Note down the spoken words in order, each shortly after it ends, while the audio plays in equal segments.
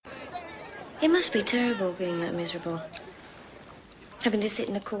It must be terrible being that miserable. Having to sit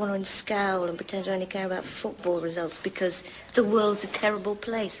in a corner and scowl and pretend to only care about football results because the world's a terrible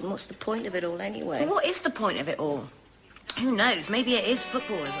place, and what's the point of it all anyway? Well, what is the point of it all? Who knows? Maybe it is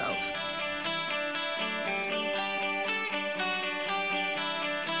football results.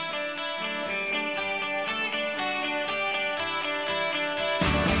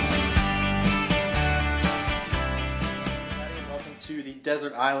 Welcome to the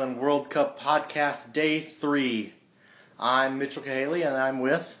Desert Island World Cup Podcast, Day 3. I'm Mitchell Cahaley, and I'm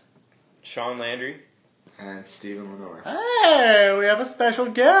with... Sean Landry. And Stephen Lenore. Hey, we have a special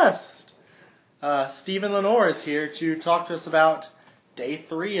guest! Stephen Lenore is here to talk to us about Day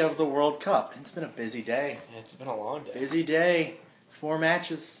 3 of the World Cup. It's been a busy day. It's been a long day. Busy day. 4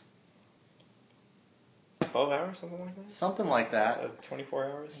 matches. 12 hours, something like that? Something like that. 24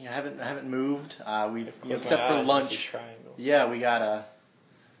 hours? Yeah, I haven't moved. Except for lunch. Yeah, we got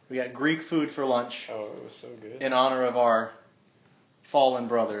Greek food for lunch. Oh, it was so good. In honor of our fallen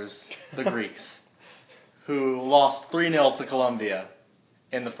brothers, the Greeks, who lost 3-0 to Colombia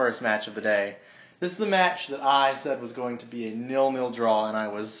in the first match of the day. This is a match that I said was going to be a 0-0 draw, and I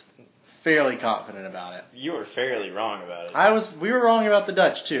was fairly confident about it. You were fairly wrong about it. We were wrong about the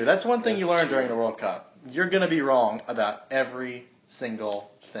Dutch, too. That's one thing you That's learn true. during the World Cup. You're going to be wrong about every single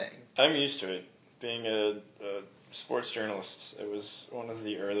thing. I'm used to it. Being a sports journalist, it was one of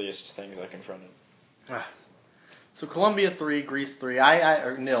the earliest things I confronted. So Colombia 3, Greece 3,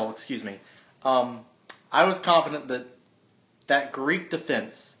 or 0, excuse me. I was confident that Greek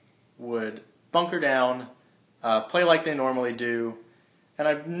defense would bunker down, play like they normally do, and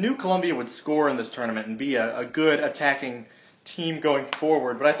I knew Colombia would score in this tournament and be a good attacking team going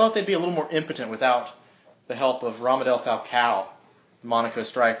forward, but I thought they'd be a little more impotent without the help of Ramadel Falcao, the Monaco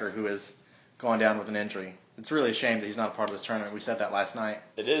striker, who has gone down with an injury. It's really a shame that he's not a part of this tournament. We said that last night.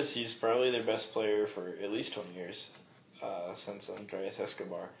 It is. He's probably their best player for at least 20 years, since Andreas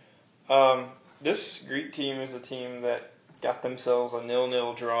Escobar. This Greek team is a team that got themselves a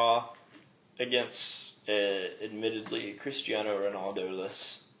 0-0 draw against, admittedly, Cristiano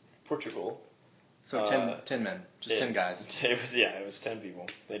Ronaldo-less Portugal. So 10 men, just 10 guys. It was 10 people.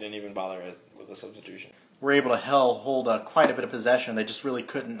 They didn't even bother with a substitution. Were able to hold quite a bit of possession. They just really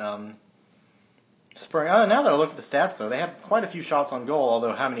couldn't spring. Now that I look at the stats, though, they had quite a few shots on goal,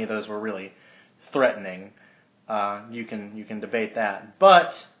 although how many of those were really threatening, you can debate that.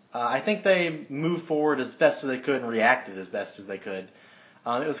 But I think they moved forward as best as they could and reacted as best as they could.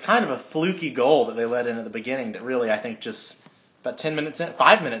 It was kind of a fluky goal that they let in at the beginning that really, I think, just about 5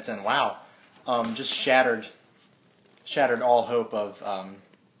 minutes in, wow, just shattered all hope of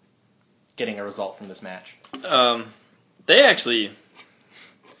getting a result from this match. The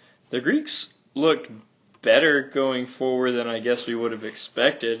Greeks looked better going forward than I guess we would have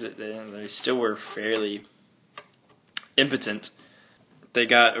expected. They still were fairly impotent. They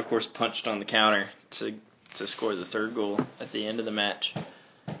got, of course, punched on the counter to score the third goal at the end of the match.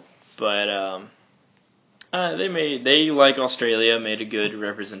 But they like Australia, made a good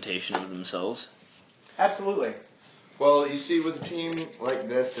representation of themselves. Absolutely. Well, you see, with a team like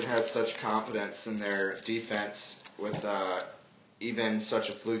this that has such confidence in their defense, with even such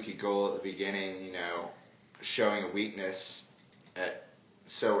a fluky goal at the beginning, showing a weakness at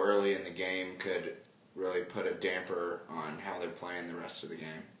so early in the game could really put a damper on how they're playing the rest of the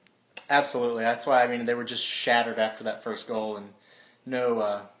game. Absolutely. That's why, they were just shattered after that first goal, and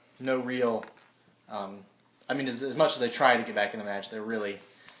no real... as much as they tried to get back in the match, there really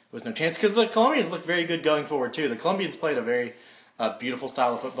was no chance. Because the Colombians looked very good going forward, too. The Colombians played a very beautiful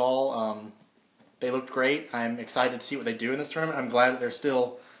style of football. They looked great. I'm excited to see what they do in this tournament. I'm glad that they're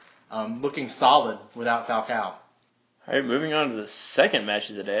still looking solid without Falcao. All right, moving on to the second match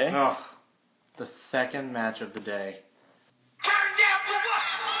of the day. Oh, the second match of the day.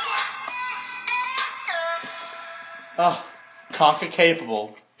 Oh,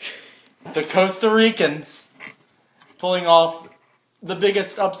 CONCACApable. The Costa Ricans pulling off the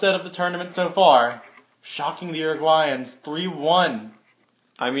biggest upset of the tournament so far, shocking the Uruguayans 3-1.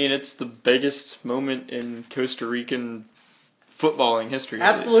 It's the biggest moment in Costa Rican footballing history.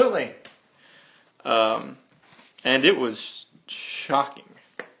 Absolutely. And it was shocking.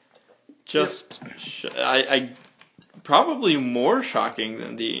 Probably more shocking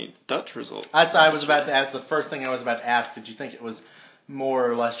than the Dutch result. I was about to ask, the first thing I was about to ask, did you think it was more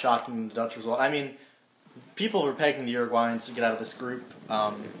or less shocking than the Dutch result? People were pegging the Uruguayans to get out of this group.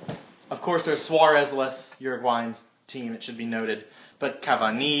 Of course, there's Suarez-less Uruguayans team, it should be noted. But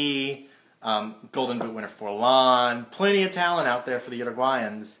Cavani, Golden Boot winner Forlan, plenty of talent out there for the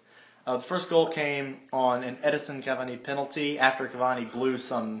Uruguayans. The first goal came on an Edison Cavani penalty after Cavani blew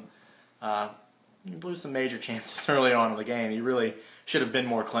some He blew some major chances early on in the game. He really should have been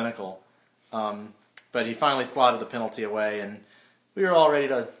more clinical. But he finally slotted the penalty away, and we were all ready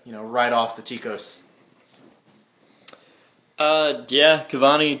to, write off the Ticos. Yeah,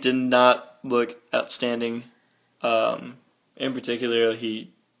 Cavani did not look outstanding. In particular,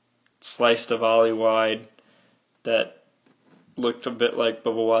 he sliced a volley wide that looked a bit like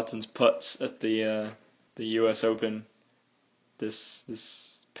Bubba Watson's putts at the U.S. Open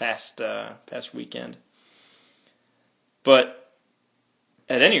this past weekend. But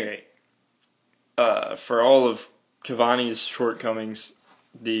at any rate, for all of Cavani's shortcomings,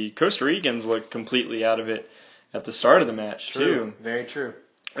 the Costa Ricans looked completely out of it at the start of the match, too. Very true.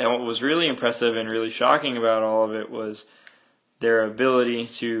 And what was really impressive and really shocking about all of it was their ability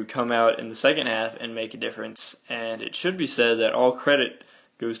to come out in the second half and make a difference. And it should be said that all credit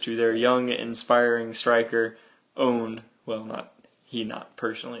goes to their young, inspiring striker, owned, well, not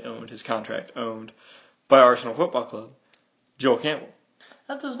personally owned, his contract owned, by Arsenal Football Club, Joel Campbell.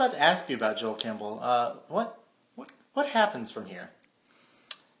 I was about to ask you about Joel Campbell. What happens from here?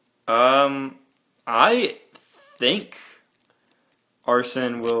 I think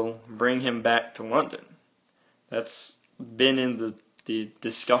Arsene will bring him back to London. That's been in the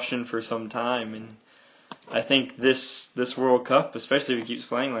discussion for some time, and I think this World Cup, especially if he keeps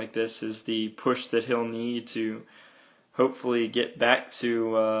playing like this, is the push that he'll need to hopefully get back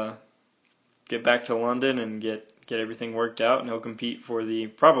to London and get everything worked out, and he'll compete for the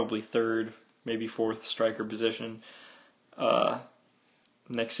probably third, maybe fourth striker position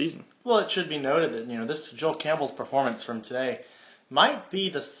next season. Well, it should be noted that this Joel Campbell's performance from today might be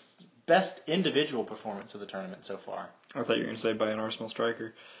the best individual performance of the tournament so far. I thought you were going to say by an Arsenal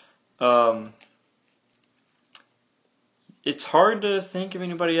striker. It's hard to think of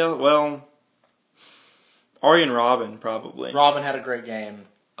anybody else. Well, Arjen Robben probably. Robben had a great game.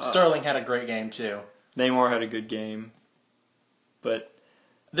 Sterling had a great game too. Neymar had a good game, but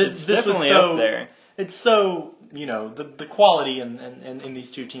this definitely was so, up there. It's so the quality in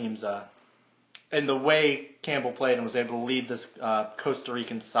these two teams, and the way Campbell played and was able to lead this Costa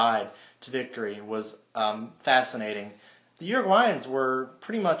Rican side to victory was fascinating. The Uruguayans were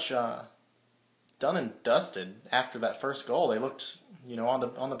pretty much done and dusted after that first goal. They looked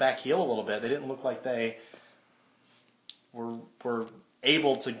on the back heel a little bit. They didn't look like they were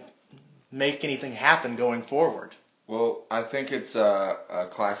able to make anything happen going forward. Well, I think it's a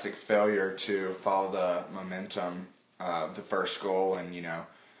classic failure to follow the momentum of the first goal, and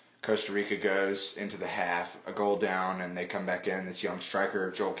Costa Rica goes into the half, a goal down, and they come back in. This young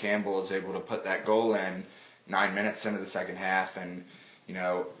striker, Joel Campbell, is able to put that goal in 9 minutes into the second half, and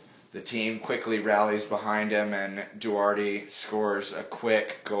the team quickly rallies behind him, and Duarte scores a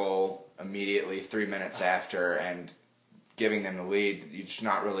quick goal immediately 3 minutes after, and giving them the lead. It's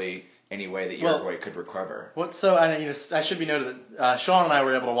not really any way that Uruguay could recover. I should be noted that Sean and I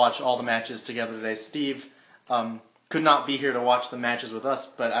were able to watch all the matches together today. Steve could not be here to watch the matches with us,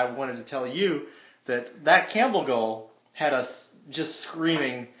 but I wanted to tell you that Campbell goal had us just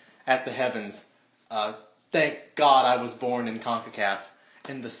screaming at the heavens. Thank God I was born in CONCACAF.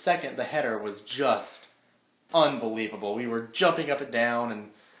 And the header was just unbelievable. We were jumping up and down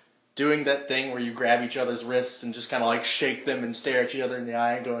and doing that thing where you grab each other's wrists and just kind of like shake them and stare at each other in the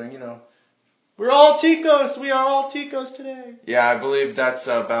eye and going, we're all Ticos. We are all Ticos today. Yeah, I believe that's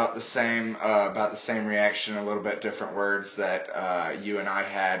about the same reaction, a little bit different words that you and I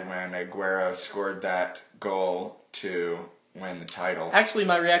had when Aguero scored that goal to win the title. Actually,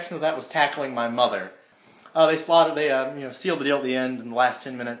 my reaction to that was tackling my mother. They sealed the deal at the end in the last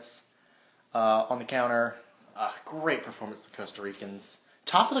 10 minutes on the counter. Great performance of the Costa Ricans.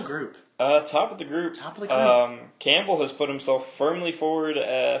 Top of the group. Top of the group. Campbell has put himself firmly forward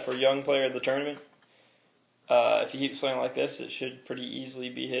for young player of the tournament. If he keeps playing like this, it should pretty easily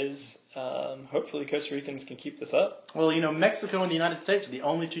be his. Hopefully Costa Ricans can keep this up. Well, Mexico and the United States are the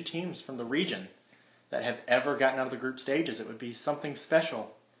only two teams from the region that have ever gotten out of the group stages. It would be something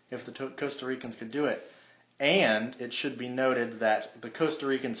special if the Costa Ricans could do it. And it should be noted that the Costa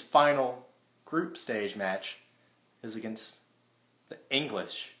Ricans' final group stage match is against the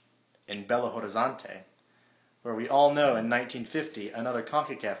English in Belo Horizonte, where we all know in 1950 another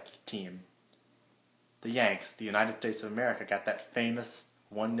CONCACAF team, the Yanks, the United States of America, got that famous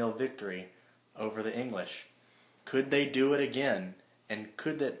 1-0 victory over the English. Could they do it again? And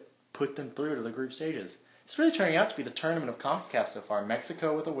could that put them through to the group stages? It's really turning out to be the tournament of CONCACAF so far.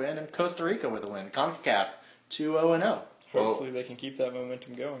 Mexico with a win and Costa Rica with a win. CONCACAF 2-0-0. Hopefully they can keep that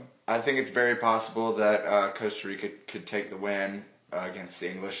momentum going. I think it's very possible that Costa Rica could take the win against the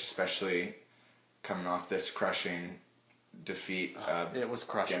English, especially coming off this crushing defeat It was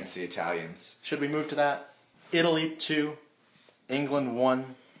crushing. against the Italians. Should we move to that? Italy 2, England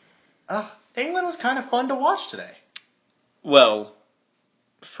 1. England was kind of fun to watch today. Well,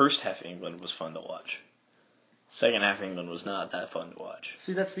 first half England was fun to watch. Second half England was not that fun to watch.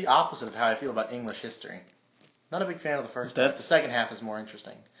 See, that's the opposite of how I feel about English history. Not a big fan of the first half. The second half is more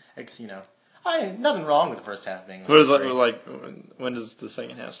interesting. Nothing wrong with the first half of English What is it history. like? When does the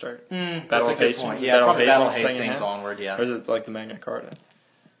second half start? That's a good point. Yeah, probably Battle of Hastings onward, yeah. Or is it like the Magna Carta?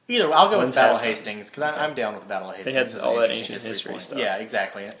 Either, I'll go with When's Battle of that? Hastings, because I'm down with the Battle of Hastings. They had as an all that interesting ancient history point. stuff. Yeah,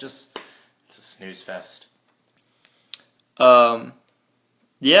 exactly. It's a snooze fest.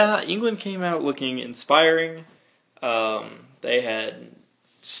 Yeah, England came out looking inspiring. They had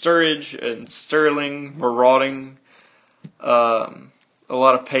Sturridge and Sterling marauding. A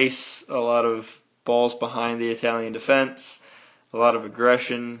lot of pace, a lot of balls behind the Italian defense, a lot of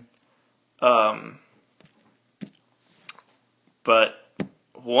aggression. But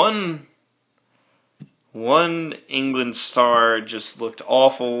one England star just looked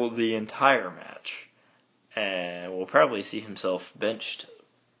awful the entire match, and we'll probably see himself benched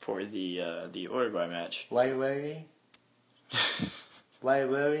for the Uruguay match. Why worry? Why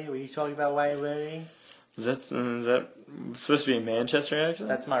worry? Were you talking about why worry? Is that supposed to be a Manchester accent?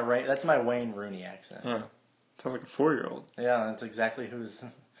 That's my Wayne Rooney accent. Huh. Sounds like a 4-year-old. Yeah, that's exactly who's.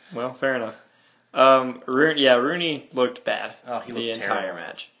 Well, fair enough. Rooney looked bad He looked the entire terrible.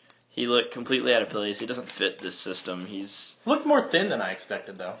 match. He looked completely out of place. He doesn't fit this system. Looked more thin than I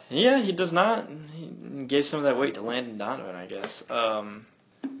expected, though. Yeah, he does not. He gave some of that weight to Landon Donovan, I guess.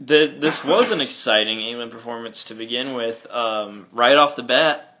 This was an exciting England performance to begin with. Right off the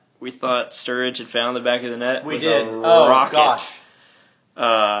bat, we thought Sturridge had found the back of the net. We with did. A Oh, rocket. gosh.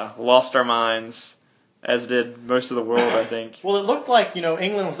 Lost our minds, as did most of the world, I think. Well, it looked like,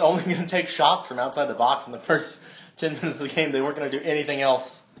 England was only going to take shots from outside the box in the first 10 minutes of the game. They weren't going to do anything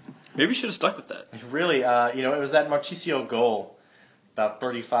else. Maybe we should have stuck with that. Really, it was that Marchisio goal about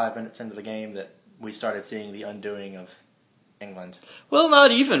 35 minutes into the game that we started seeing the undoing of England. Well,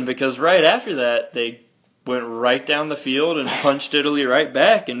 not even, because right after that, they went right down the field and punched Italy right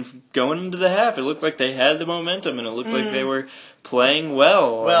back. And going into the half, it looked like they had the momentum, and it looked like they were playing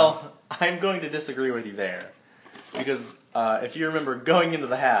well. Well, I'm going to disagree with you there. Because if you remember, going into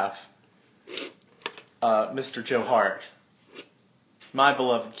the half, Mr. Joe Hart, my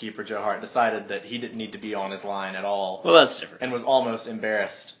beloved keeper Joe Hart, decided that he didn't need to be on his line at all. Well, that's different. And was almost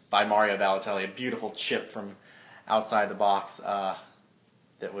embarrassed by Mario Balotelli. A beautiful chip from outside the box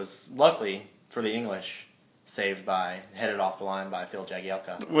that was, luckily for the English, headed off the line by Phil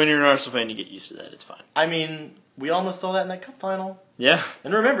Jagielka. When you're an Arsenal fan, you get used to that. It's fine. I mean, we almost saw that in that cup final. Yeah.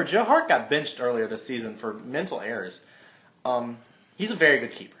 And remember, Joe Hart got benched earlier this season for mental errors. He's a very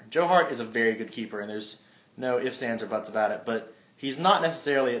good keeper. Joe Hart is a very good keeper, and there's no ifs, ands, or buts about it. But he's not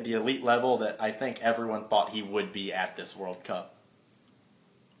necessarily at the elite level that I think everyone thought he would be at this World Cup.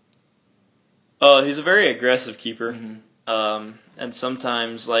 He's a very aggressive keeper. And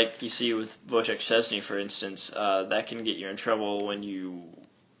sometimes, like you see with Wojciech Szczesny, for instance, that can get you in trouble when you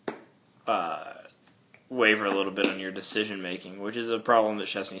waver a little bit on your decision making, which is a problem that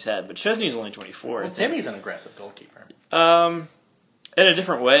Szczesny's had. But Szczesny's only 24. Well, Timmy's an aggressive goalkeeper. In a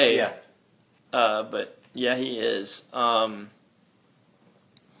different way. Yeah. But yeah, he is. But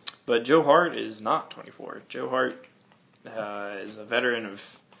Joe Hart is not 24. Joe Hart is a veteran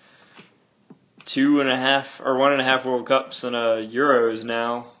of 1.5 World Cups and Euros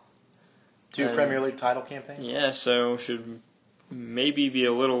now. 2 Premier League title campaigns? Yeah, so should maybe be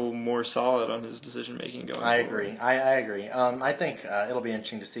a little more solid on his decision making going I forward. agree. I agree. I think it'll be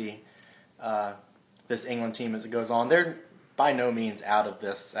interesting to see this England team as it goes on. They're by no means out of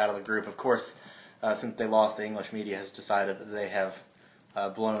the group. Of course, since they lost, the English media has decided that they have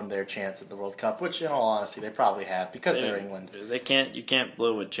blown their chance at the World Cup, which in all honesty they probably have because they're England. You can't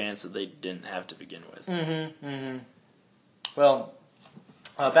blow a chance that they didn't have to begin with. Well,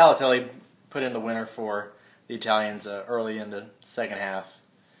 Balotelli put in the winner for the Italians early in the second half.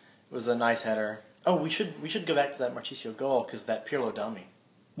 It was a nice header. Oh, we should go back to that Marchisio goal because that Pirlo dummy.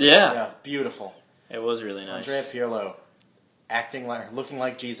 Yeah, beautiful. It was really nice. Andrea Pirlo, looking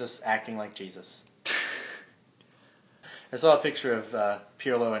like Jesus, acting like Jesus. I saw a picture of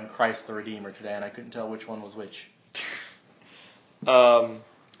Pirlo and Christ the Redeemer today, and I couldn't tell which one was which. It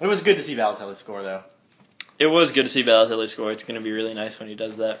was good to see Balotelli score, though. It was good to see Balotelli score. It's going to be really nice when he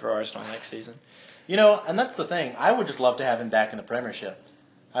does that for Arsenal next season. And that's the thing. I would just love to have him back in the Premiership.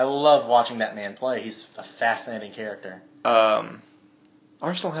 I love watching that man play. He's a fascinating character.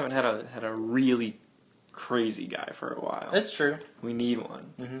 Arsenal haven't had a really crazy guy for a while. That's true. We need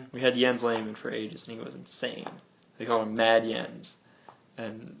one. We had Jens Lehmann for ages, and he was insane. They call him Mad Jens.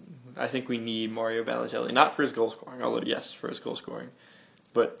 And I think we need Mario Balotelli, not for his goal scoring, although yes, for his goal scoring,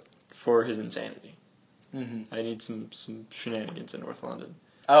 but for his insanity. Mm-hmm. I need some shenanigans in North London.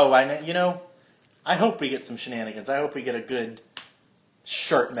 Oh, I hope we get some shenanigans. I hope we get a good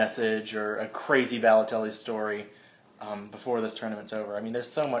shirt message or a crazy Balotelli story before this tournament's over. I mean,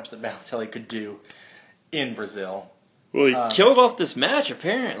 there's so much that Balotelli could do in Brazil. Well, he killed off this match,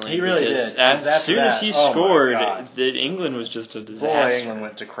 apparently. He really because did. As soon as he oh my scored, God. England was just a Boy, disaster. England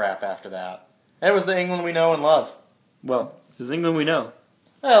went to crap after that. It was the England we know and love. Well, it was England we know.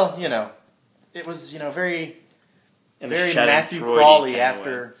 Well, it was, very And a very Schadenfreude Matthew Crawley kind of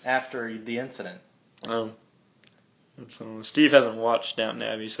way. after the incident. Oh. Steve hasn't watched Downton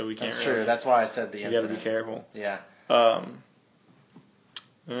Abbey, so we can't That's really... true. That's why I said the We incident. gotta be careful. Yeah.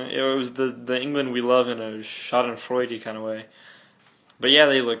 It was the England we love in a Schadenfreude kind of way. But yeah,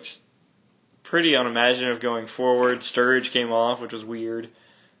 they looked pretty unimaginative going forward. Sturridge came off, which was weird.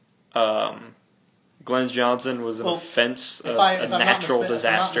 Glenn Johnson was an offense, a natural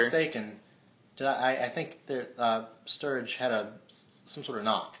disaster. If I'm not mistaken, I think that Sturridge had some sort of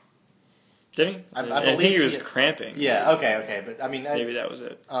knock. Did he? I think believe he was cramping. Yeah, okay. But, I mean... Maybe that was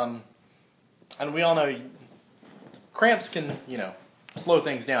it. And we all know cramps can, slow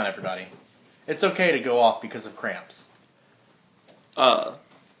things down, everybody. It's okay to go off because of cramps.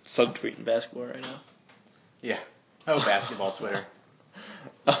 Subtweeting basketball right now. Yeah. Oh, basketball Twitter.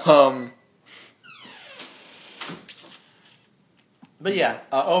 But yeah,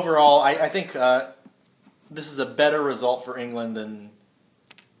 overall, I think this is a better result for England than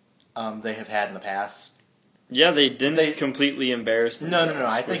they have had in the past. Yeah, they didn't completely embarrass themselves. No.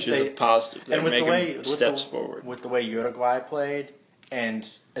 I think which is a positive. They're making steps forward. With the way Uruguay played, and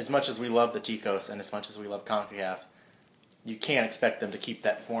as much as we love the Ticos and as much as we love CONCACAF, you can't expect them to keep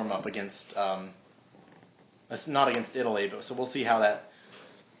that form up against, not against Italy, but so we'll see how that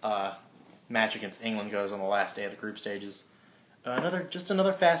match against England goes on the last day of the group stages.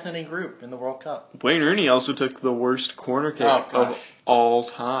 Another fascinating group in the World Cup. Wayne Rooney also took the worst corner kick of all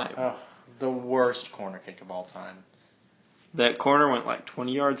time. The worst corner kick of all time. That corner went like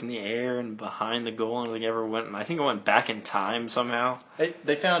 20 yards in the air and behind the goal, and I think it went back in time somehow.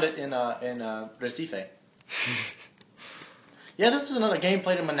 They found it in Recife. Yeah, this was another game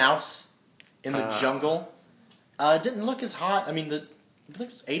played in Manaus, in the jungle. It didn't look as hot. I mean, I believe it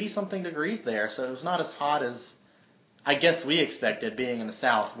was 80-something degrees there, so it was not as hot as I guess we expected. Being in the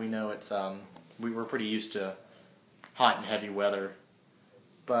South, we know it's we were pretty used to hot and heavy weather,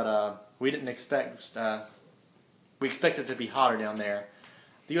 but we didn't expect. We expected it to be hotter down there.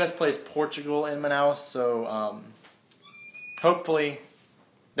 The U.S. plays Portugal in Manaus, so hopefully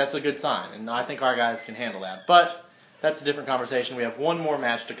that's a good sign, and I think our guys can handle that. But that's a different conversation. We have one more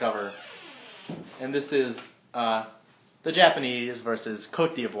match to cover, and this is the Japanese versus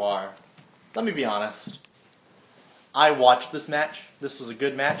Côte d'Ivoire. Let me be honest. I watched this match. This was a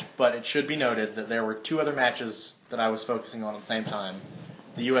good match, but it should be noted that there were two other matches that I was focusing on at the same time.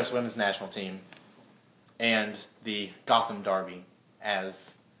 The U.S. Women's National Team and the Gotham Derby,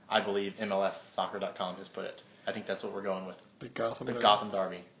 as I believe MLSsoccer.com has put it. I think that's what we're going with. The Gotham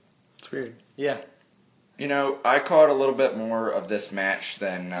Derby. It's weird. Yeah. I caught a little bit more of this match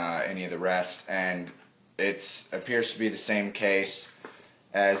than any of the rest, and it appears to be the same case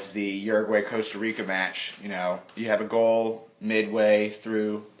as the Uruguay-Costa Rica match. You have a goal midway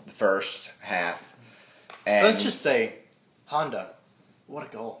through the first half. And Let's just say, Honda, what a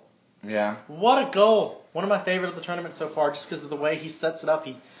goal. Yeah. What a goal. One of my favorite of the tournament so far, just because of the way he sets it up.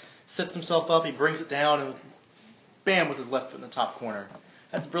 He sets himself up, he brings it down, and bam, with his left foot in the top corner.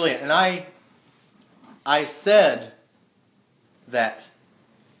 That's brilliant. And I said that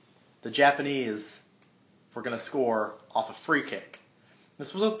the Japanese were going to score off a free kick.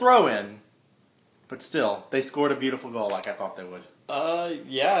 This was a throw-in, but still, they scored a beautiful goal like I thought they would.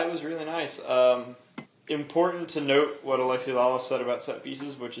 Yeah, it was really nice. Important to note what Alexi Lalas said about set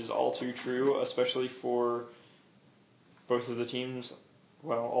pieces, which is all too true, especially for both of the teams,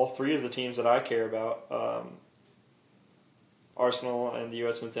 all three of the teams that I care about, Arsenal and the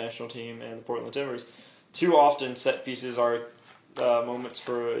U.S. Men's National Team and the Portland Timbers. Too often set pieces are moments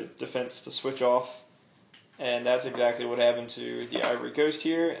for a defense to switch off, and that's exactly what happened to the Ivory Coast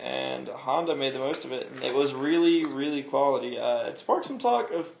here, and Honda made the most of it, and it was really, really quality. It sparked some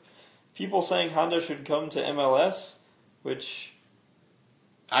talk of people saying Honda should come to MLS, which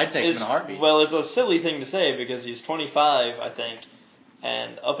I'd take him in a heartbeat. Well, it's a silly thing to say because he's 25, I think,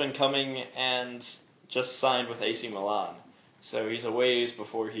 and up and coming, and just signed with AC Milan. So he's a ways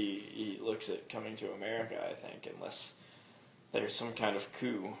before he looks at coming to America, I think, unless there's some kind of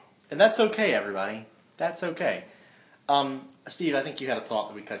coup. And that's okay, everybody. That's okay. Steve, I think you had a thought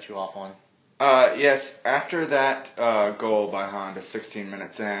that we cut you off on. Yes, after that goal by Honda 16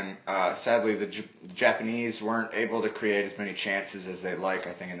 minutes in, sadly the Japanese weren't able to create as many chances as they'd like,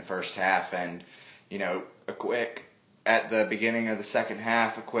 I think, in the first half. And, at the beginning of the second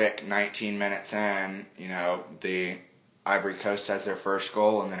half, a quick 19 minutes in, the Ivory Coast has their first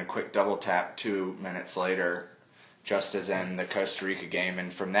goal, and then a quick double tap 2 minutes later, just as in the Costa Rica game.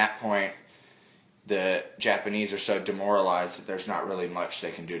 And from that point, the Japanese are so demoralized that there's not really much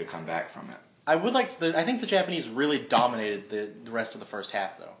they can do to come back from it. I think the Japanese really dominated the rest of the first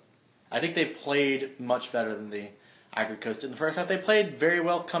half, though. I think they played much better than the Ivory Coast did in the first half. They played very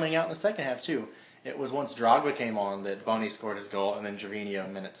well coming out in the second half, too. It was once Drogba came on that Bony scored his goal, and then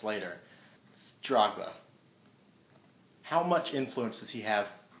Gervinho minutes later. It's Drogba. How much influence does he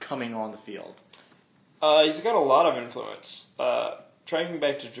have coming on the field? He's got a lot of influence. Tracking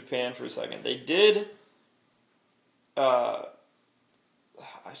back to Japan for a second, they did, I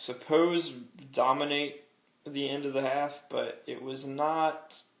suppose, dominate the end of the half, but it was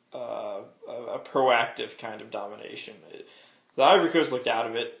not a proactive kind of domination. The Ivory Coast looked out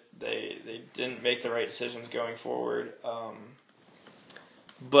of it. They didn't make the right decisions going forward.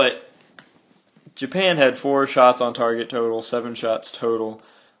 But Japan had 4 shots on target total, 7 shots total.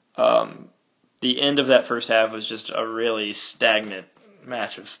 The end of that first half was just a really stagnant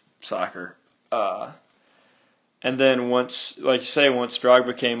match of soccer. And then once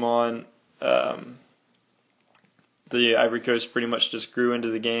Drogba came on, the Ivory Coast pretty much just grew into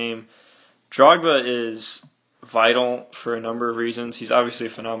the game. Drogba is vital for a number of reasons. He's obviously a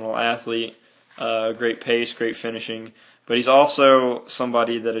phenomenal athlete, great pace, great finishing, but he's also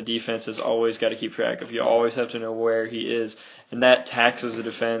somebody that a defense has always got to keep track of. You always have to know where he is, and that taxes the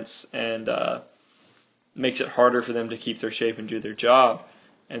defense and makes it harder for them to keep their shape and do their job.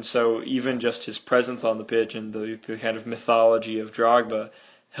 And so even just his presence on the pitch and the kind of mythology of Drogba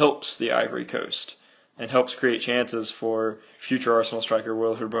helps the Ivory Coast and helps create chances for future Arsenal striker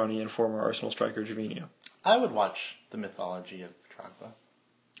Wilfred Bony and former Arsenal striker Gervinho. I would watch the mythology of Drogba.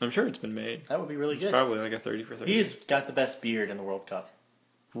 I'm sure it's been made. That would be really It's good. probably like a 30 for 30. He's got the best beard in the World Cup.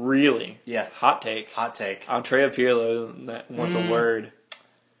 Really? Yeah. Hot take. Hot take. Andrea Pirlo that wants a word.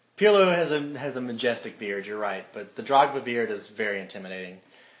 Pirlo has a majestic beard, you're right, but the Drogba beard is very intimidating.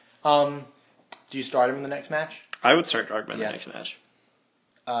 Do you start him in the next match? I would start Drogba in the next match.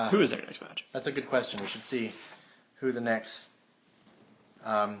 Who is their next match? That's a good question. We should see who the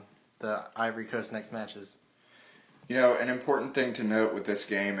Ivory Coast next match is. An important thing to note with this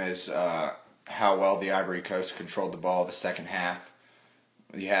game is how well the Ivory Coast controlled the ball the second half.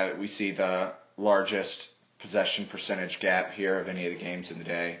 We see the largest possession percentage gap here of any of the games in the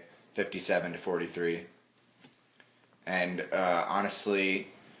day, 57-43. And honestly,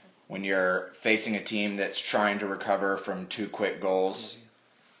 when you're facing a team that's trying to recover from 2 quick goals,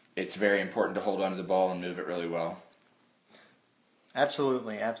 it's very important to hold on to the ball and move it really well.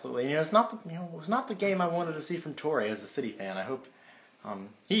 Absolutely. It's not the game I wanted to see from Torre as a City fan. I hope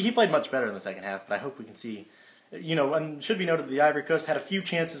he played much better in the second half, but I hope we can see. And it should be noted the Ivory Coast had a few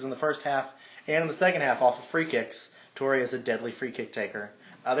chances in the first half and in the second half off of free kicks. Torre is a deadly free kick taker.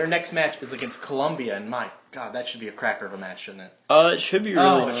 Their next match is against Colombia, and my God, that should be a cracker of a match, shouldn't it? It should be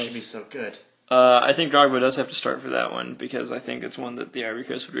really nice. It should be so good. I think Drogba does have to start for that one because I think it's one that the Ivory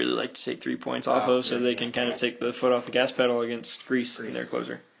Coast would really like to take 3 points off of so they can kind of take the foot off the gas pedal against Greece in their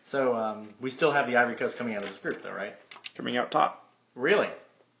closer. So we still have the Ivory Coast coming out of this group, though, right? Coming out top. Really?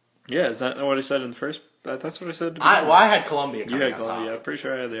 Yeah, is that what I said in the first? That's what I said. I had Colombia coming out top. You had Colombia. I'm pretty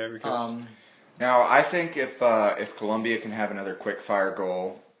sure I had the Ivory Coast. Now, I think if Colombia can have another quick-fire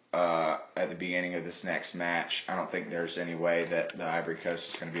goal at the beginning of this next match, I don't think there's any way that the Ivory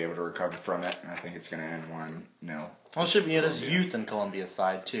Coast is going to be able to recover from it, and I think it's going to end 1-0. Well, it should be. There's youth in Colombia's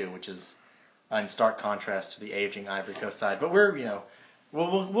side too, which is in stark contrast to the aging Ivory Coast side. But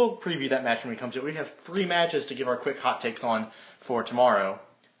we'll preview that match when we come to it. We have 3 matches to give our quick hot takes on for tomorrow,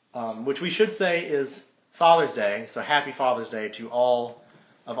 which we should say is Father's Day. So happy Father's Day to all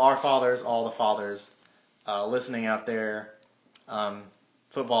of our fathers, all the fathers listening out there.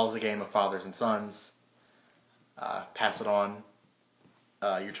 Football is a game of fathers and sons. Pass it on.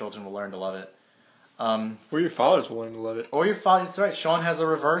 Your children will learn to love it. Or your fathers will learn to love it. Or your father. That's right. Sean has a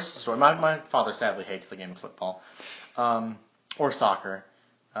reverse story. My father sadly hates the game of football. Or soccer.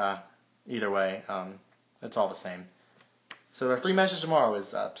 Either way, it's all the same. So our 3 matches tomorrow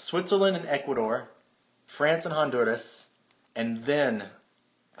is Switzerland and Ecuador, France and Honduras, and then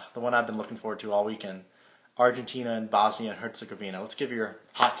the one I've been looking forward to all weekend, Argentina and Bosnia Herzegovina. Let's give your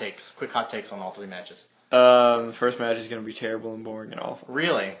quick hot takes on all 3 matches. The first match is going to be terrible and boring and awful.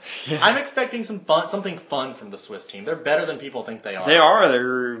 Really? Yeah. I'm expecting something fun from the Swiss team. They're better than people think they are. They are.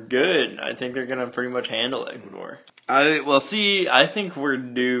 They're good. I think they're going to pretty much handle Ecuador. I think we're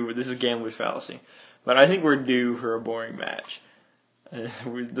due. This is gambler's fallacy, but I think we're due for a boring match.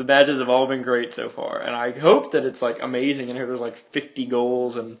 The matches have all been great so far, and I hope that it's like amazing. And there's like 50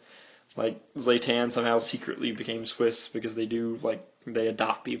 goals, and like Zlatan somehow secretly became Swiss because they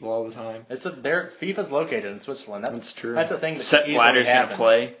adopt people all the time. FIFA's located in Switzerland. That's true. That's a thing that Sepp Blatter's going to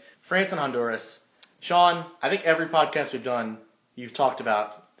play. France and Honduras. Sean, I think every podcast we've done, you've talked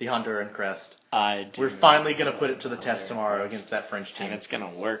about the Honduran crest. I do. We're finally going to put it to the test tomorrow against that French team. And it's going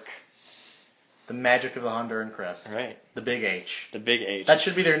to work. The magic of the Honduran crest. Right. The Big H. The Big H. That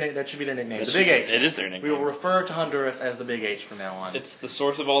should be their nickname. The Big H. It is their nickname. We will refer to Honduras as the Big H from now on. It's the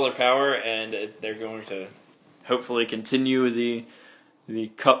source of all their power, and they're going to hopefully continue the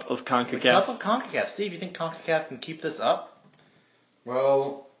Cup of CONCACAF. The Cup of CONCACAF. Steve, you think CONCACAF can keep this up?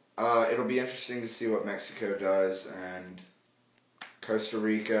 Well, it'll be interesting to see what Mexico does, and Costa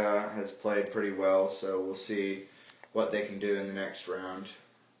Rica has played pretty well, so we'll see what they can do in the next round.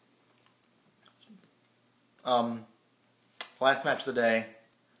 Last match of the day,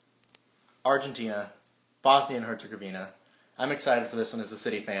 Argentina, Bosnia and Herzegovina. I'm excited for this one as a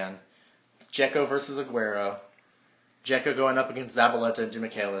City fan. It's Dzeko versus Aguero. Dzeko going up against Zabaleta and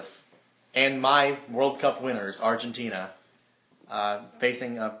Demichelis. And my World Cup winners, Argentina,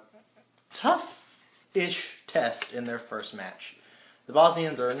 facing a tough-ish test in their first match. The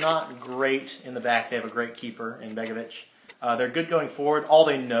Bosnians are not great in the back. They have a great keeper in Begovic. They're good going forward. All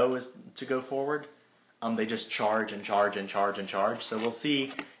they know is to go forward. They just charge and charge and charge and charge. So we'll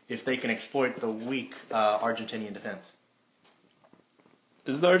see if they can exploit the weak Argentinian defense.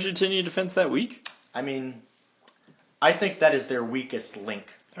 Is the Argentinian defense that weak? I mean, I think that is their weakest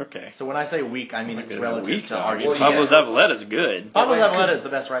link. Okay. So when I say weak, I mean it's relative to Argentina. Pablo Zabaleta's good. Pablo Zabaleta is the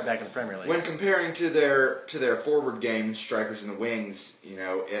best right back in the Premier League. When comparing to their forward game, strikers in the wings,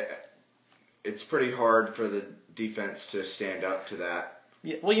 it's pretty hard for the defense to stand up to that.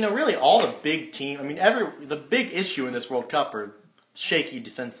 Yeah, well, really, all the big team. I mean, the big issue in this World Cup are shaky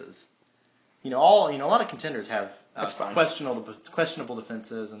defenses. A lot of contenders have questionable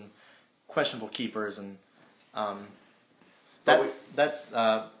defenses and questionable keepers, and that's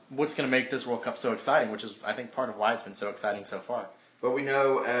what's going to make this World Cup so exciting. Which is, I think, part of why it's been so exciting so far. But we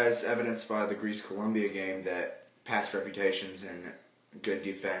know, as evidenced by the Greece-Colombia game, that past reputations and good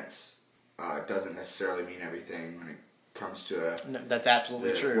defense doesn't necessarily mean everything when it comes to that's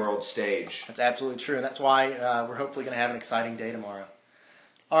absolutely true. World stage. That's absolutely true, and that's why we're hopefully going to have an exciting day tomorrow.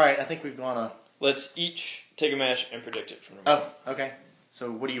 All right, I think we've gone Let's each take a match and predict it from tomorrow. Oh, okay.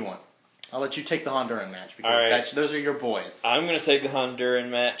 So what do you want? I'll let you take the Honduran match because those are your boys. I'm going to take the Honduran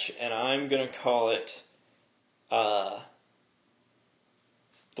match, and I'm going to call it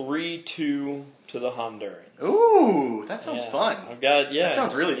 3-2 to the Hondurans. Ooh, that sounds fun. That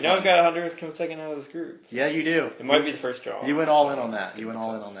sounds really fun. I've got Honduras coming second out of this group. So yeah, you do. It might be the first draw. You went all in on that.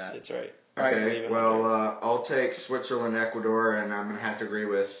 That's right. Okay, well, I'll take Switzerland, Ecuador, and I'm going to have to agree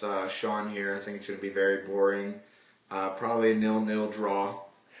with Sean here. I think it's going to be very boring. Probably a 0-0 draw.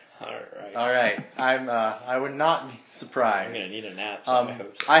 All right. I would not be surprised. I'm going to need a nap, so I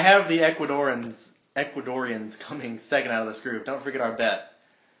hope so. I have the Ecuadorians coming second out of this group. Don't forget our bet.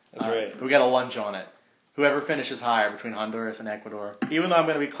 That's right. We got a lunch on it. Whoever finishes higher between Honduras and Ecuador. Even though I'm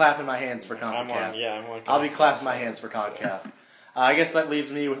going to be clapping my hands for CONCACAF. I'll be clapping my hands for CONCACAF. I guess that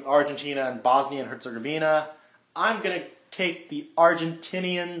leaves me with Argentina and Bosnia and Herzegovina. I'm going to take the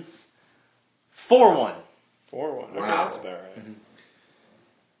Argentinians 4-1. 4-1. Okay, wow. That's about right. Mm-hmm.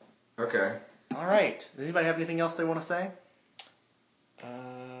 Okay. All right. Does anybody have anything else they want to say?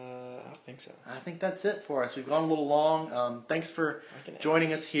 I don't think so. I think that's it for us. We've gone a little long. Thanks for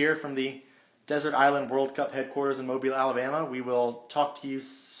joining us here from the Desert Island World Cup headquarters in Mobile, Alabama. We will talk to you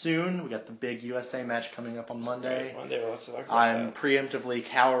soon. We got the big USA match coming up on Monday. I'm preemptively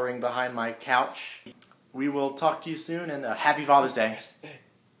cowering behind my couch. We will talk to you soon, and happy Father's Day. Yes.